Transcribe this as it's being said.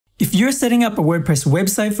If you're setting up a WordPress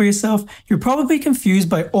website for yourself, you're probably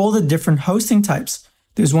confused by all the different hosting types.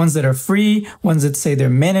 There's ones that are free, ones that say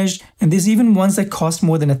they're managed, and there's even ones that cost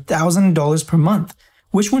more than $1,000 per month.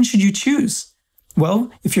 Which one should you choose?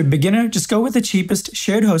 Well, if you're a beginner, just go with the cheapest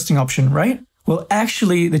shared hosting option, right? Well,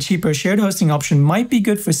 actually, the cheaper shared hosting option might be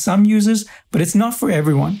good for some users, but it's not for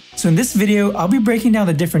everyone. So in this video, I'll be breaking down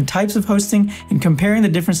the different types of hosting and comparing the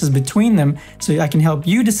differences between them so I can help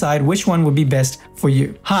you decide which one would be best for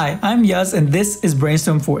you. Hi, I'm Yaz and this is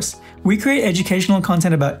Brainstorm Force. We create educational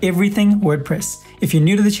content about everything WordPress. If you're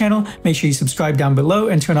new to the channel, make sure you subscribe down below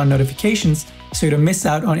and turn on notifications so you don't miss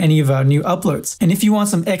out on any of our new uploads. And if you want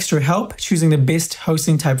some extra help choosing the best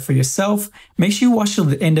hosting type for yourself, make sure you watch till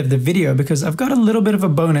the end of the video because I've got a little bit of a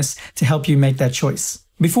bonus to help you make that choice.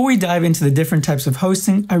 Before we dive into the different types of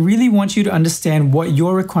hosting, I really want you to understand what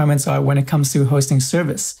your requirements are when it comes to a hosting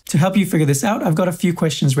service. To help you figure this out, I've got a few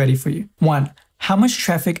questions ready for you. 1. How much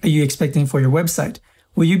traffic are you expecting for your website?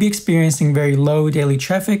 Will you be experiencing very low daily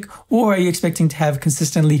traffic, or are you expecting to have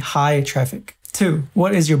consistently high traffic? 2.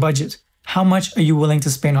 What is your budget? How much are you willing to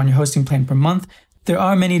spend on your hosting plan per month? There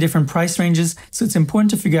are many different price ranges, so it's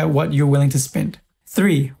important to figure out what you're willing to spend.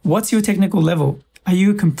 3. What's your technical level? Are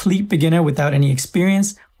you a complete beginner without any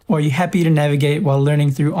experience, or are you happy to navigate while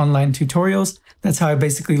learning through online tutorials? That's how I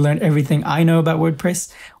basically learned everything I know about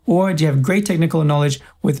WordPress. Or do you have great technical knowledge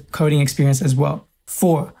with coding experience as well?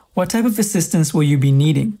 4. What type of assistance will you be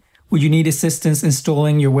needing? Will you need assistance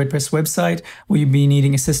installing your WordPress website? Will you be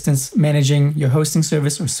needing assistance managing your hosting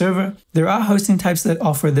service or server? There are hosting types that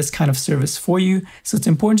offer this kind of service for you, so it's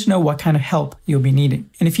important to know what kind of help you'll be needing.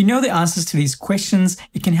 And if you know the answers to these questions,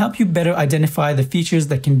 it can help you better identify the features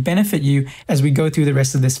that can benefit you as we go through the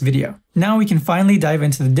rest of this video. Now we can finally dive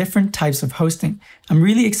into the different types of hosting. I'm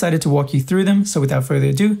really excited to walk you through them, so without further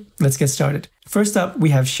ado, let's get started. First up, we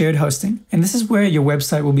have shared hosting, and this is where your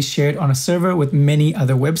website will be shared on a server with many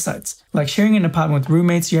other websites. Like sharing an apartment with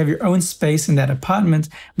roommates, you have your own space in that apartment,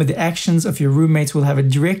 but the actions of your roommates will have a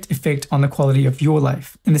direct effect on the quality of your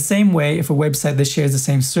life. In the same way, if a website that shares the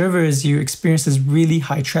same server as you experiences really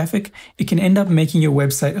high traffic, it can end up making your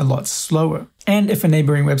website a lot slower. And if a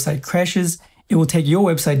neighboring website crashes, it will take your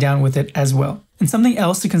website down with it as well. And something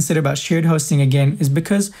else to consider about shared hosting again is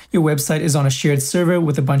because your website is on a shared server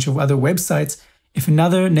with a bunch of other websites, if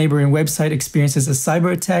another neighboring website experiences a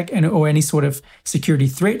cyber attack or any sort of security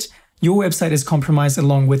threat, your website is compromised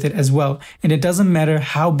along with it as well. And it doesn't matter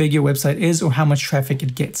how big your website is or how much traffic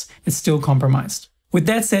it gets, it's still compromised. With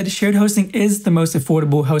that said, shared hosting is the most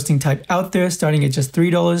affordable hosting type out there, starting at just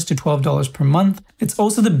 $3 to $12 per month. It's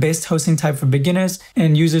also the best hosting type for beginners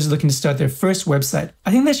and users looking to start their first website.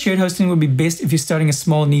 I think that shared hosting would be best if you're starting a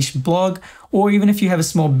small niche blog, or even if you have a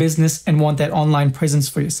small business and want that online presence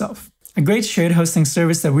for yourself. A great shared hosting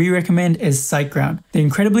service that we recommend is SiteGround. They're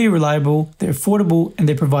incredibly reliable, they're affordable, and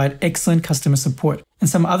they provide excellent customer support. And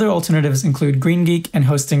some other alternatives include GreenGeek and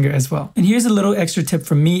Hostinger as well. And here's a little extra tip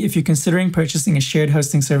from me if you're considering purchasing a shared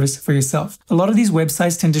hosting service for yourself. A lot of these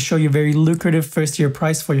websites tend to show you a very lucrative first year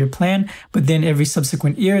price for your plan, but then every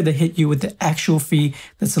subsequent year they hit you with the actual fee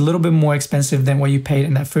that's a little bit more expensive than what you paid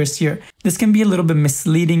in that first year. This can be a little bit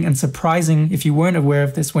misleading and surprising if you weren't aware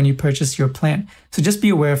of this when you purchased your plan. So just be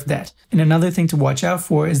aware of that. And another thing to watch out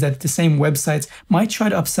for is that the same websites might try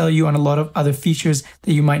to upsell you on a lot of other features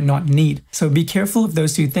that you might not need. So be careful of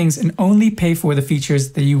those two things and only pay for the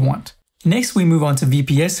features that you want. Next, we move on to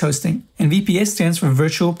VPS hosting, and VPS stands for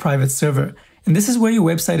Virtual Private Server. And this is where your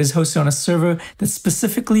website is hosted on a server that's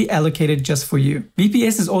specifically allocated just for you.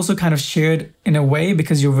 VPS is also kind of shared in a way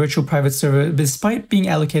because your virtual private server, despite being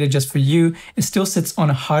allocated just for you, it still sits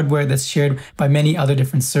on a hardware that's shared by many other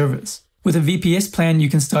different servers. With a VPS plan, you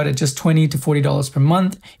can start at just $20 to $40 per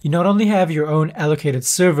month. You not only have your own allocated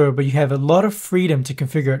server, but you have a lot of freedom to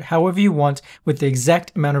configure it however you want with the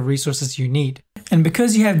exact amount of resources you need. And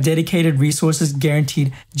because you have dedicated resources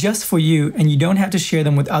guaranteed just for you and you don't have to share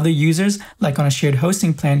them with other users like on a shared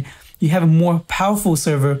hosting plan, you have a more powerful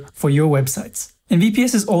server for your websites. And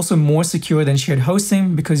VPS is also more secure than shared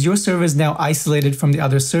hosting because your server is now isolated from the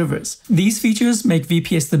other servers. These features make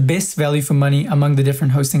VPS the best value for money among the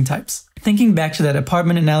different hosting types. Thinking back to that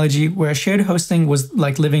apartment analogy where shared hosting was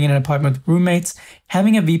like living in an apartment with roommates,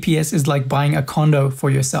 having a VPS is like buying a condo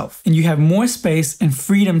for yourself. And you have more space and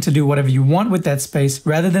freedom to do whatever you want with that space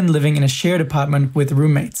rather than living in a shared apartment with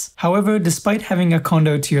roommates. However, despite having a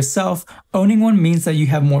condo to yourself, owning one means that you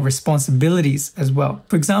have more responsibilities as well.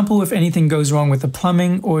 For example, if anything goes wrong with the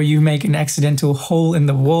plumbing or you make an accidental hole in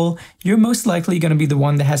the wall, you're most likely going to be the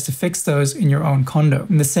one that has to fix those in your own condo.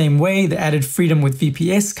 In the same way, the added freedom with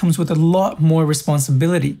VPS comes with a lot more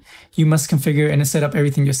responsibility. You must configure and set up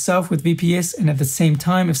everything yourself with VPS, and at the same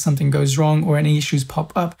time, if something goes wrong or any issues pop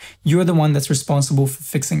up, you're the one that's responsible for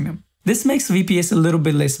fixing them. This makes VPS a little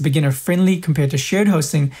bit less beginner friendly compared to shared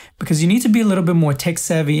hosting because you need to be a little bit more tech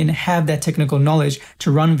savvy and have that technical knowledge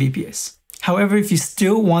to run VPS. However, if you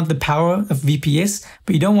still want the power of VPS,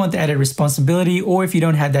 but you don't want the added responsibility, or if you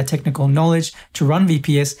don't have that technical knowledge to run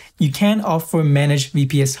VPS, you can opt for managed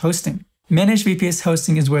VPS hosting. Managed VPS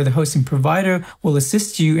hosting is where the hosting provider will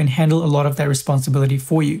assist you and handle a lot of that responsibility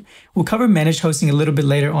for you. We'll cover managed hosting a little bit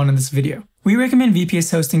later on in this video. We recommend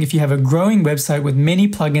VPS hosting if you have a growing website with many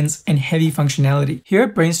plugins and heavy functionality. Here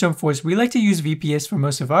at Brainstorm Force, we like to use VPS for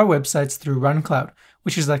most of our websites through RunCloud,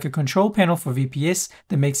 which is like a control panel for VPS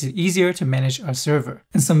that makes it easier to manage our server.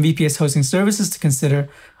 And some VPS hosting services to consider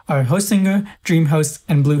are Hostinger, DreamHost,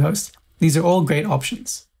 and Bluehost. These are all great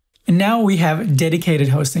options. And now we have dedicated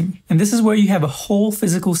hosting, and this is where you have a whole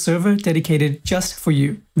physical server dedicated just for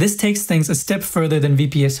you. This takes things a step further than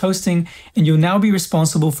VPS hosting, and you'll now be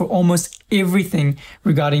responsible for almost everything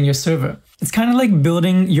regarding your server. It's kind of like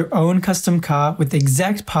building your own custom car with the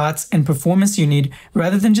exact parts and performance you need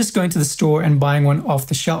rather than just going to the store and buying one off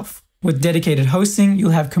the shelf. With dedicated hosting,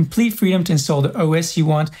 you'll have complete freedom to install the OS you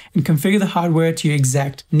want and configure the hardware to your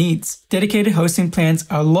exact needs. Dedicated hosting plans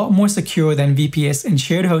are a lot more secure than VPS and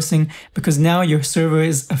shared hosting because now your server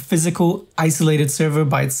is a physical, isolated server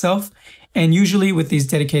by itself, and usually with these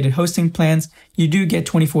dedicated hosting plans, you do get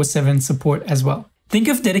 24/7 support as well. Think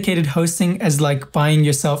of dedicated hosting as like buying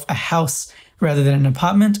yourself a house rather than an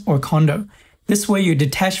apartment or condo. This way you're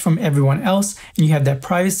detached from everyone else and you have that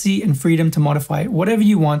privacy and freedom to modify whatever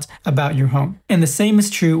you want about your home. And the same is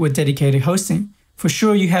true with dedicated hosting. For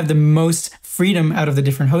sure, you have the most freedom out of the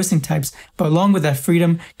different hosting types, but along with that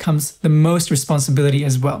freedom comes the most responsibility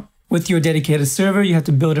as well. With your dedicated server, you have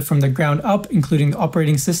to build it from the ground up, including the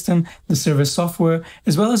operating system, the server software,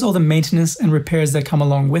 as well as all the maintenance and repairs that come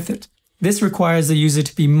along with it. This requires the user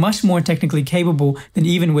to be much more technically capable than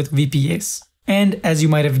even with VPS. And as you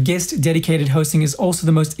might have guessed, dedicated hosting is also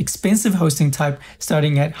the most expensive hosting type,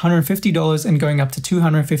 starting at $150 and going up to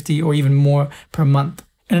 $250 or even more per month.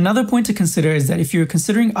 And another point to consider is that if you're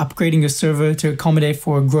considering upgrading your server to accommodate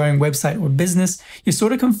for a growing website or business, you're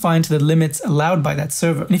sort of confined to the limits allowed by that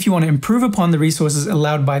server. And if you want to improve upon the resources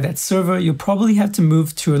allowed by that server, you'll probably have to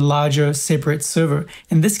move to a larger separate server,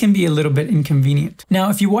 and this can be a little bit inconvenient. Now,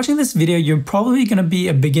 if you're watching this video, you're probably going to be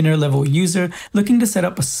a beginner level user looking to set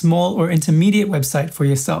up a small or intermediate website for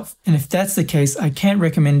yourself. And if that's the case, I can't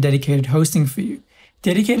recommend dedicated hosting for you.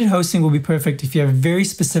 Dedicated hosting will be perfect if you have a very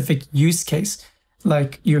specific use case,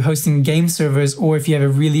 like you're hosting game servers or if you have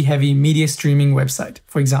a really heavy media streaming website,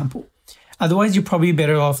 for example. Otherwise, you're probably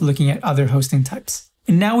better off looking at other hosting types.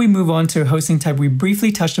 And now we move on to a hosting type we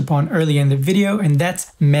briefly touched upon earlier in the video, and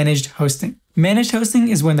that's managed hosting. Managed hosting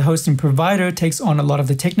is when the hosting provider takes on a lot of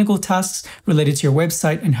the technical tasks related to your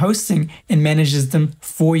website and hosting and manages them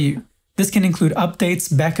for you. This can include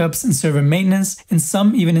updates, backups, and server maintenance, and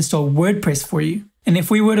some even install WordPress for you. And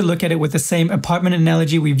if we were to look at it with the same apartment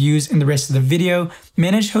analogy we've used in the rest of the video,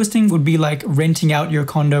 managed hosting would be like renting out your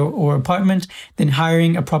condo or apartment, then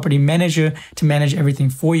hiring a property manager to manage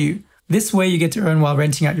everything for you. This way you get to earn while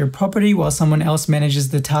renting out your property while someone else manages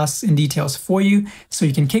the tasks and details for you, so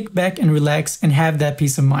you can kick back and relax and have that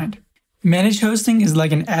peace of mind. Managed hosting is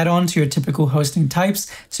like an add-on to your typical hosting types,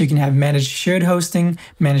 so you can have managed shared hosting,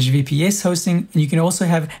 managed VPS hosting, and you can also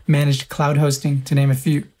have managed cloud hosting, to name a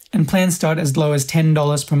few. And plans start as low as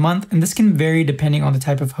 $10 per month, and this can vary depending on the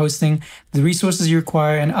type of hosting, the resources you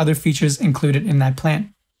require, and other features included in that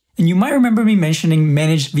plan. And you might remember me mentioning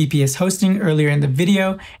managed VPS hosting earlier in the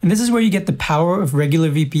video, and this is where you get the power of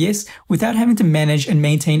regular VPS without having to manage and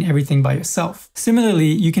maintain everything by yourself.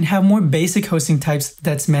 Similarly, you can have more basic hosting types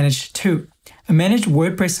that's managed too. A managed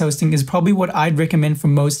WordPress hosting is probably what I'd recommend for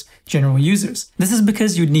most general users. This is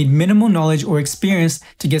because you'd need minimal knowledge or experience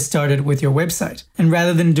to get started with your website. And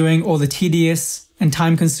rather than doing all the tedious and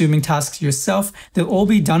time-consuming tasks yourself, they'll all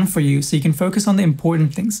be done for you so you can focus on the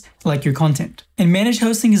important things, like your content. And managed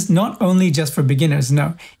hosting is not only just for beginners,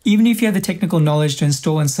 no. Even if you have the technical knowledge to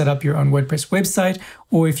install and set up your own WordPress website,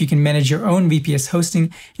 or if you can manage your own VPS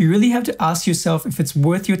hosting, you really have to ask yourself if it's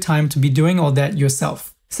worth your time to be doing all that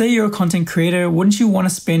yourself. Say you're a content creator, wouldn't you want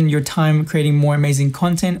to spend your time creating more amazing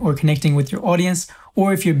content or connecting with your audience?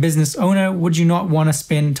 Or if you're a business owner, would you not want to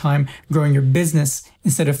spend time growing your business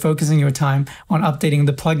instead of focusing your time on updating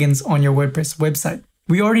the plugins on your WordPress website?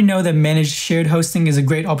 We already know that managed shared hosting is a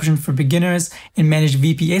great option for beginners, and managed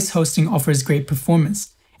VPS hosting offers great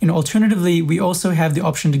performance. And alternatively, we also have the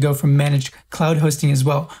option to go for managed cloud hosting as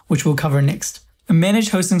well, which we'll cover next. A managed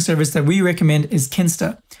hosting service that we recommend is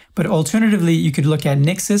Kinsta. but alternatively, you could look at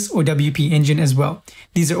Nexus or WP Engine as well.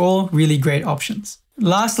 These are all really great options.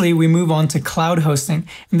 Lastly, we move on to cloud hosting,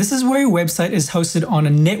 and this is where your website is hosted on a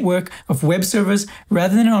network of web servers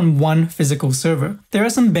rather than on one physical server. There are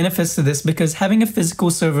some benefits to this because having a physical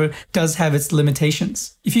server does have its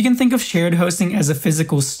limitations. If you can think of shared hosting as a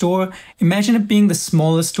physical store, imagine it being the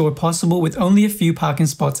smallest store possible with only a few parking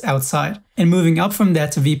spots outside. And moving up from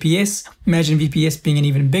that to VPS, imagine VPS being an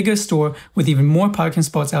even bigger store with even more parking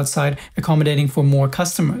spots outside, accommodating for more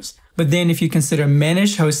customers. But then if you consider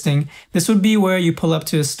managed hosting, this would be where you pull up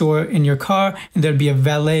to a store in your car and there'd be a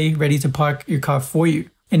valet ready to park your car for you.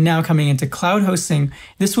 And now coming into cloud hosting,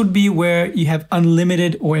 this would be where you have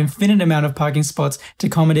unlimited or infinite amount of parking spots to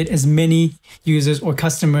accommodate as many users or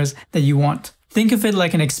customers that you want. Think of it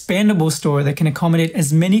like an expandable store that can accommodate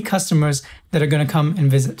as many customers that are going to come and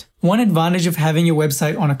visit. One advantage of having your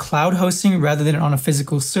website on a cloud hosting rather than on a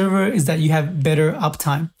physical server is that you have better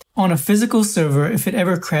uptime. On a physical server, if it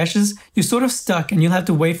ever crashes, you're sort of stuck and you'll have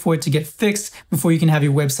to wait for it to get fixed before you can have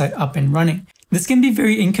your website up and running. This can be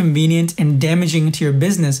very inconvenient and damaging to your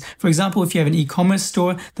business. For example, if you have an e-commerce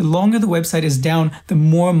store, the longer the website is down, the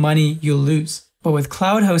more money you'll lose. But with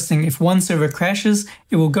cloud hosting, if one server crashes,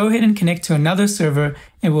 it will go ahead and connect to another server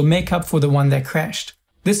and will make up for the one that crashed.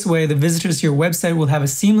 This way, the visitors to your website will have a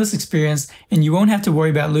seamless experience and you won't have to worry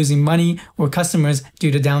about losing money or customers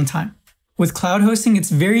due to downtime. With cloud hosting, it's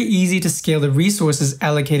very easy to scale the resources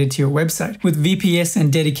allocated to your website. With VPS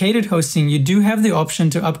and dedicated hosting, you do have the option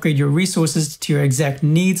to upgrade your resources to your exact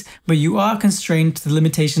needs, but you are constrained to the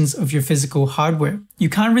limitations of your physical hardware. You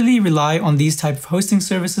can't really rely on these type of hosting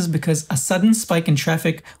services because a sudden spike in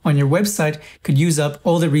traffic on your website could use up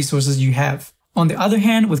all the resources you have. On the other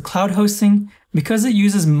hand, with cloud hosting, because it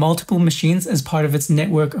uses multiple machines as part of its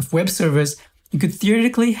network of web servers, you could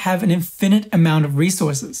theoretically have an infinite amount of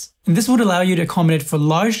resources. And this would allow you to accommodate for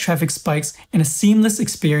large traffic spikes and a seamless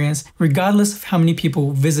experience regardless of how many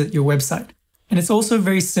people visit your website. And it's also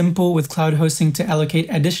very simple with cloud hosting to allocate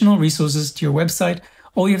additional resources to your website.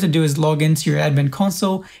 All you have to do is log into your admin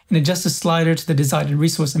console and adjust a slider to the desired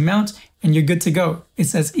resource amount, and you're good to go.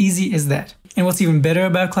 It's as easy as that. And what's even better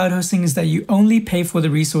about cloud hosting is that you only pay for the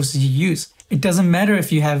resources you use. It doesn't matter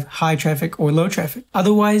if you have high traffic or low traffic.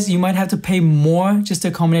 Otherwise, you might have to pay more just to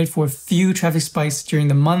accommodate for a few traffic spikes during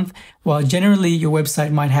the month, while generally your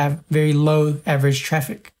website might have very low average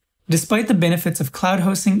traffic. Despite the benefits of cloud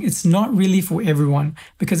hosting, it's not really for everyone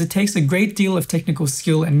because it takes a great deal of technical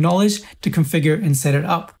skill and knowledge to configure and set it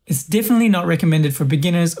up. It's definitely not recommended for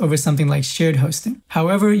beginners over something like shared hosting.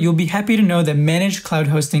 However, you'll be happy to know that managed cloud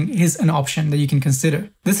hosting is an option that you can consider.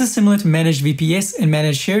 This is similar to managed VPS and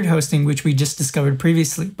managed shared hosting, which we just discovered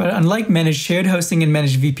previously. But unlike managed shared hosting and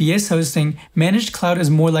managed VPS hosting, managed cloud is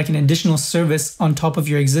more like an additional service on top of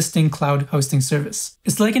your existing cloud hosting service.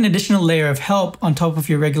 It's like an additional layer of help on top of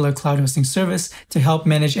your regular cloud hosting service to help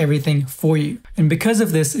manage everything for you. And because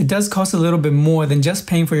of this, it does cost a little bit more than just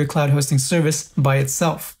paying for your cloud hosting service by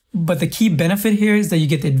itself. But the key benefit here is that you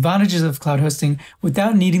get the advantages of cloud hosting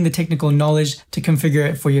without needing the technical knowledge to configure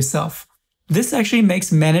it for yourself. This actually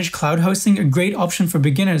makes managed cloud hosting a great option for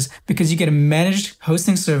beginners because you get a managed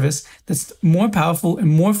hosting service that's more powerful and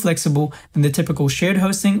more flexible than the typical shared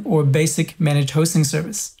hosting or basic managed hosting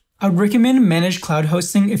service. I would recommend managed cloud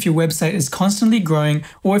hosting if your website is constantly growing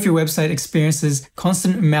or if your website experiences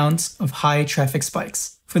constant amounts of high traffic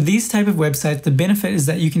spikes. For these type of websites, the benefit is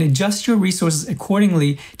that you can adjust your resources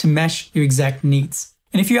accordingly to match your exact needs.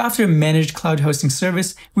 And if you're after a managed cloud hosting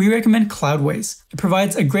service, we recommend Cloudways. It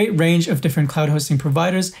provides a great range of different cloud hosting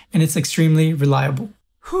providers and it's extremely reliable.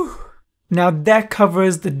 Whew. Now that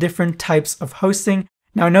covers the different types of hosting.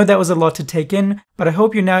 Now I know that was a lot to take in, but I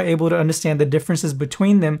hope you're now able to understand the differences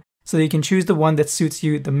between them so that you can choose the one that suits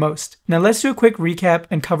you the most. Now let's do a quick recap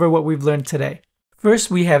and cover what we've learned today.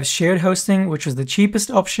 First, we have shared hosting, which was the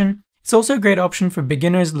cheapest option. It's also a great option for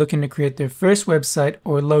beginners looking to create their first website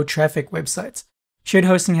or low traffic websites. Shared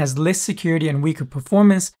hosting has less security and weaker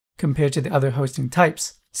performance compared to the other hosting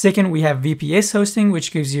types. Second, we have VPS hosting,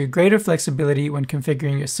 which gives you greater flexibility when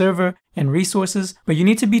configuring your server and resources, but you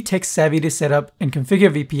need to be tech savvy to set up and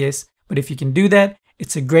configure VPS. But if you can do that,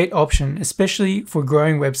 it's a great option, especially for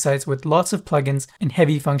growing websites with lots of plugins and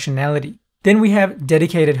heavy functionality. Then we have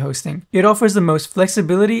dedicated hosting. It offers the most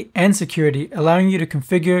flexibility and security, allowing you to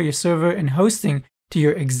configure your server and hosting to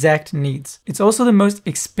your exact needs. It's also the most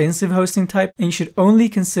expensive hosting type, and you should only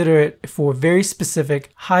consider it for very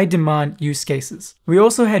specific, high demand use cases. We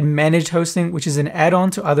also had managed hosting, which is an add-on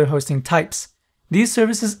to other hosting types. These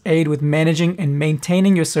services aid with managing and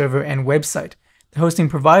maintaining your server and website. The hosting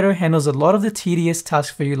provider handles a lot of the tedious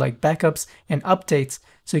tasks for you like backups and updates,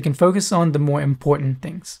 so you can focus on the more important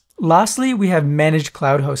things. Lastly, we have managed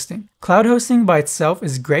cloud hosting. Cloud hosting by itself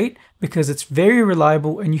is great because it's very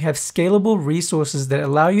reliable and you have scalable resources that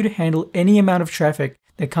allow you to handle any amount of traffic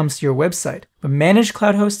that comes to your website. But managed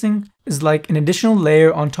cloud hosting is like an additional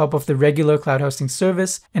layer on top of the regular cloud hosting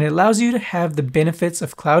service, and it allows you to have the benefits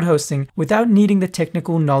of cloud hosting without needing the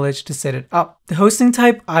technical knowledge to set it up. The hosting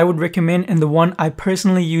type I would recommend, and the one I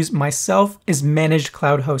personally use myself, is managed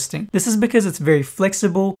cloud hosting. This is because it's very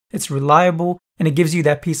flexible, it's reliable, and it gives you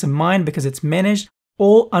that peace of mind because it's managed,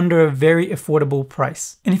 all under a very affordable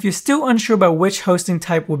price. And if you're still unsure about which hosting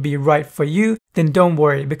type would be right for you, then don't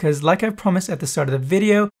worry, because like I promised at the start of the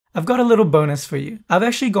video, I've got a little bonus for you. I've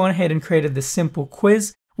actually gone ahead and created this simple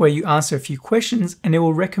quiz where you answer a few questions and it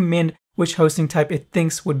will recommend which hosting type it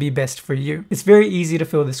thinks would be best for you. It's very easy to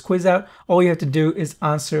fill this quiz out. All you have to do is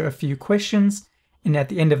answer a few questions, and at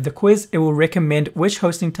the end of the quiz, it will recommend which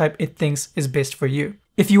hosting type it thinks is best for you.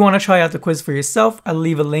 If you want to try out the quiz for yourself, I'll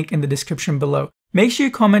leave a link in the description below. Make sure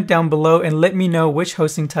you comment down below and let me know which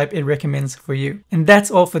hosting type it recommends for you. And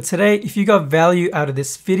that's all for today. If you got value out of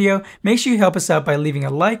this video, make sure you help us out by leaving a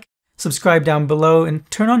like, subscribe down below, and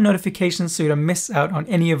turn on notifications so you don't miss out on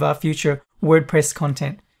any of our future WordPress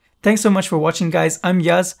content. Thanks so much for watching, guys. I'm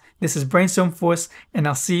Yaz, this is Brainstorm Force, and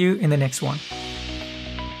I'll see you in the next one.